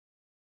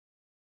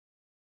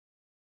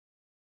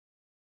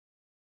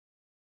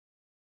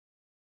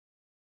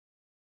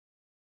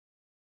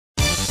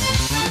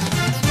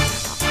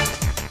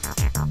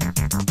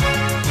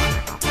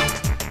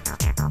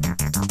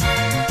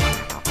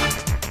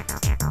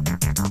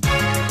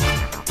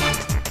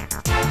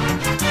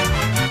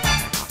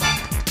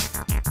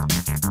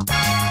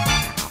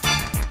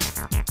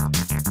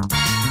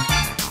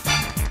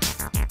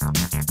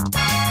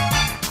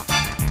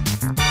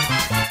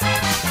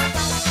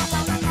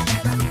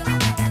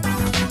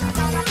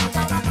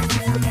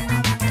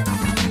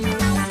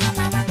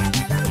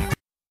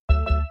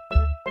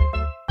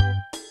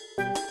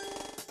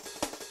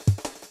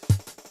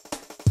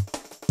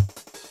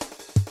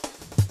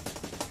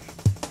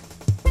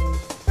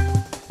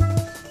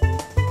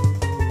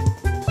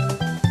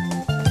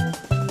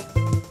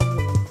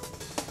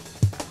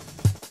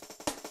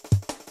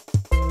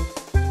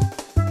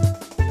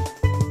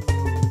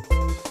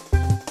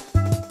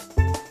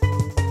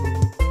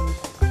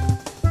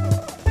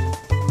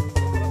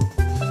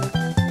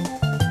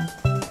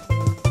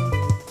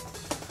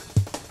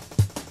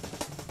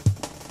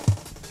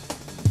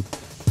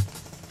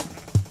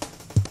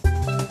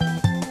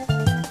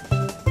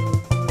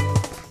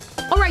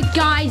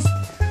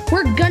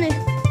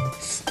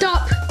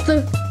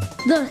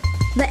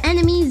the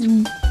enemies,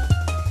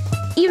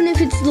 even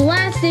if it's the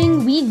last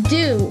thing we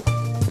do.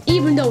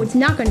 Even though it's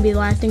not going to be the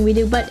last thing we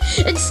do, but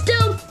it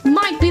still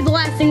might be the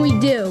last thing we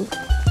do.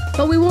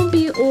 But we won't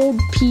be old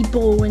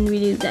people when we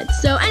do that.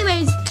 So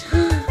anyways,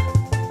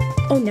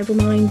 oh, never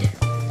mind.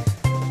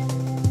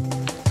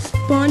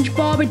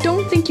 SpongeBob, I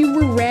don't think you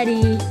were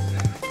ready.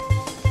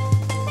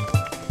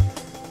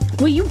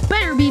 Well, you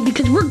better be,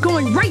 because we're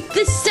going right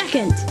this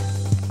second.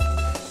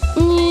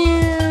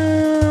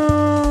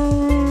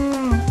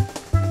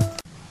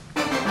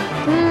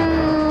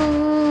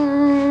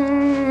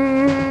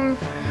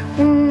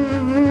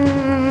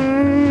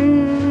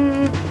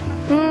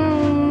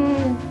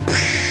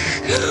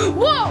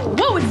 Whoa,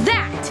 what was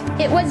that?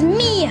 It was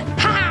me,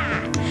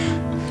 ha!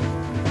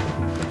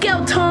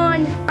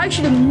 Skeleton, I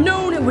should have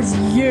known it was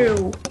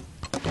you.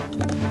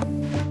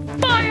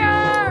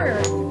 Fire!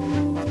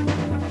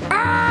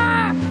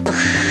 Ah!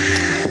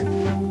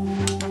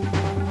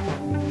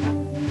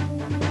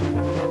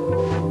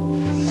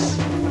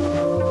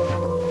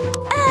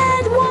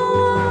 And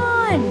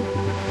one!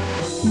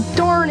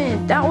 Darn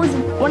it, that was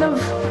one of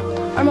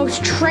our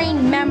most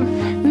trained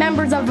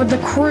members of the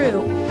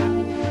crew.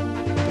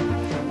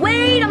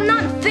 Wait, I'm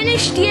not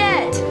finished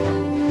yet.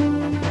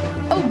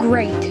 Oh,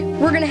 great.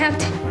 We're gonna have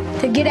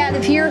to get out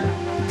of here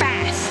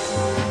fast.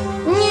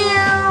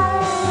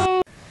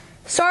 Meow.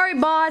 Sorry,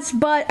 boss,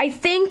 but I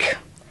think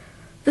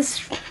the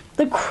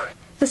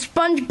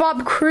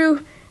SpongeBob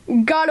crew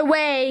got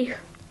away.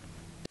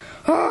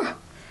 Ugh,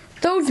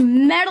 those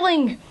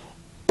meddling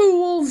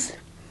fools.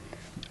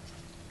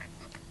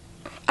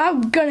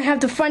 I'm gonna have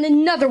to find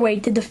another way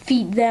to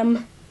defeat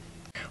them.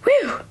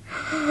 Whew,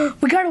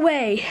 we got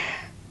away.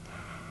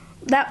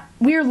 That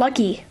we're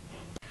lucky.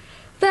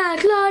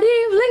 Backlot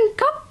Evil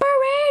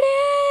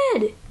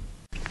Incorporated.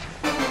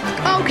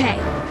 Okay,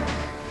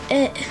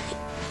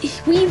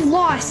 we've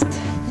lost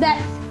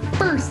that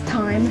first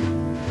time,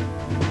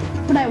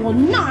 but I will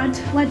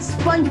not let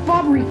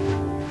SpongeBob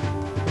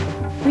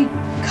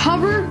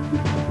recover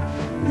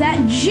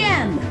that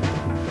gem.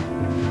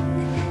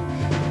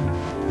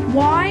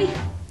 Why?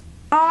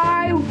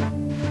 I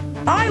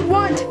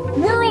want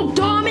world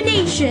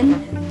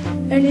domination,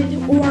 and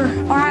or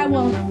I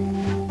will.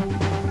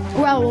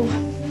 Well,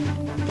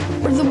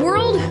 the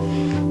world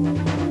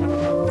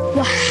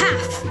will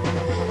have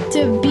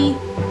to be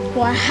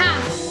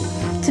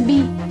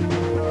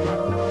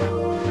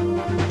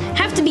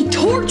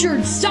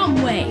tortured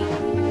some way.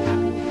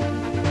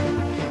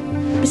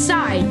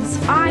 Besides,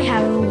 I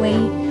have a way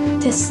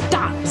to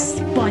stop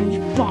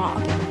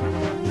SpongeBob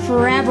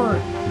forever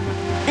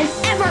and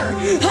ever.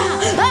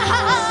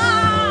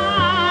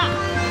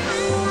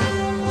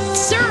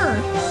 Sir,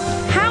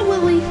 how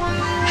will we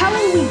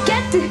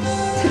get to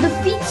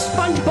defeat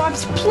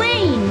SpongeBob's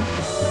plane?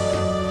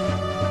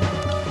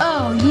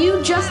 Oh,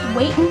 you just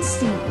wait and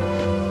see.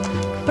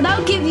 But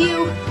I'll give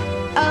you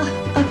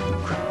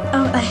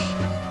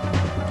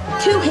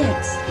two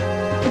hints.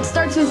 It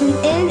starts with an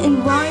N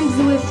and rhymes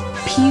with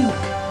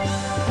puke.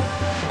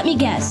 Let me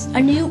guess, a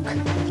nuke?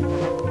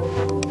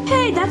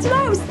 Hey, that's what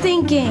I was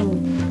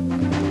thinking.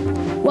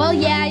 Well,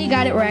 yeah, you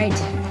got it right.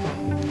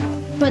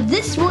 But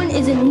this one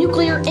is a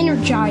nuclear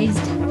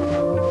energized.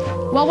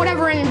 Well,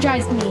 whatever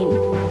energized means.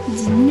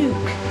 It's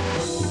nuke.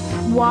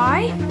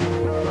 Why?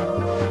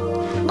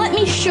 Let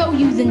me show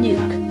you the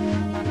nuke.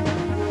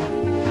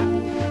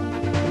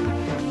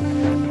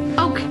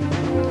 Okay.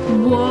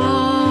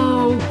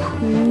 Whoa,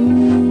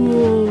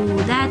 cool.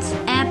 That's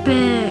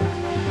epic.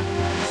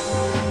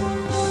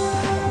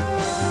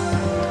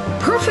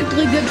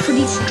 Perfectly good for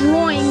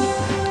destroying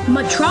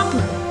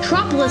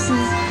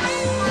metropolises.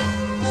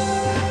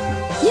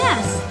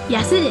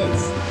 Yes it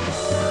is.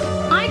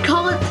 I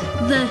call it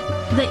the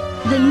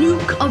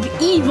nuke of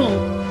evil.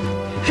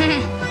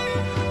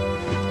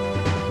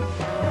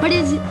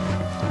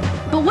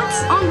 But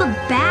what's on the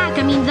back?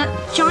 I mean, that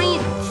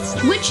giant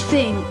switch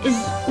thing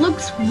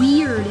looks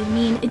weird. I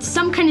mean, it's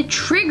some kind of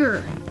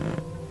trigger.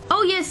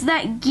 Oh yes,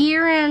 that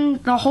gear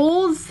and the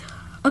holes.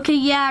 Okay,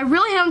 yeah, I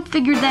really haven't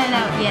figured that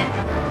out yet.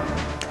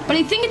 But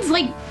I think it's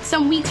like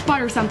some weak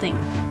spot or something.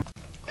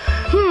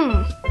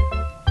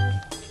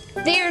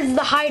 There's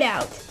the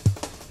hideout.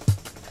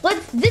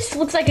 This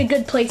looks like a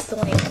good place to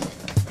land.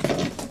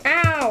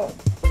 Ow.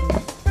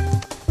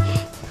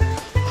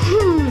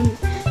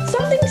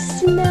 Something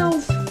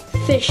smells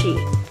fishy.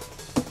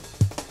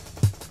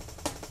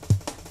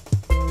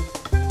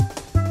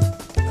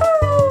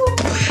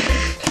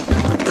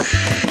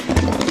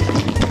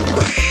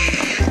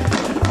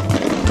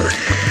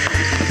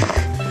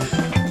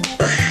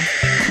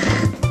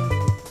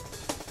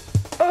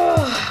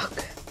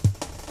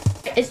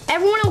 Is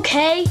everyone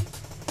okay?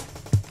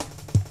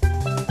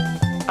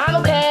 I'm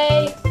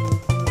okay.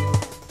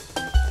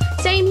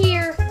 Same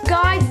here.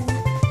 Guys,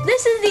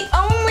 this is the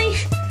only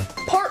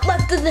part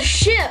left of the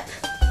ship.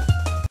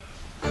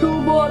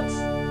 Killbots.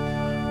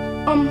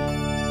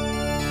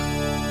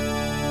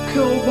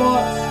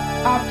 Killbots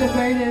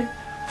activated.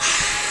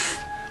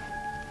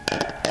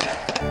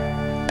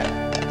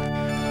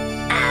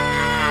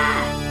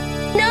 Ah!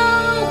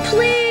 No,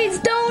 please!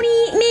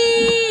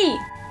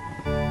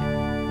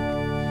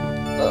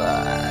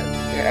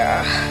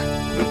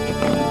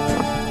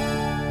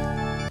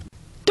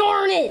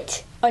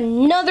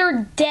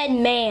 Another dead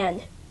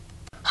man.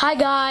 Hi,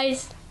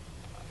 guys.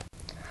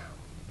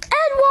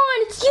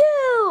 Edwin, it's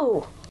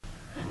you!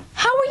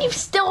 How are you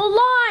still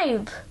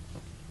alive?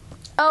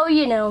 Oh,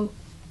 you know.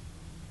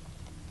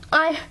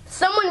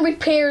 Someone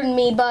repaired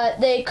me,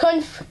 but they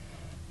couldn't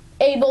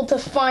able to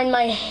find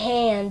my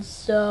hand,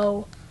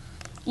 so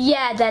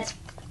yeah,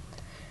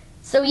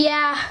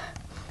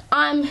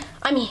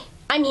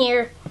 I'm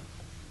here.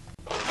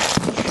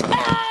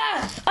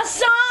 Ah! A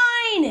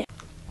sign!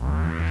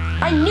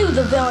 I knew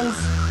the villains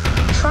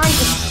trying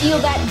to steal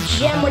that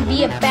gem would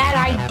be a bad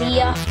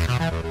idea.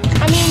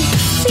 I mean,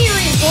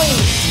 seriously,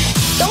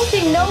 don't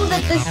they know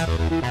that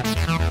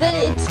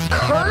it's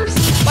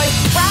cursed by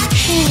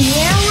fraction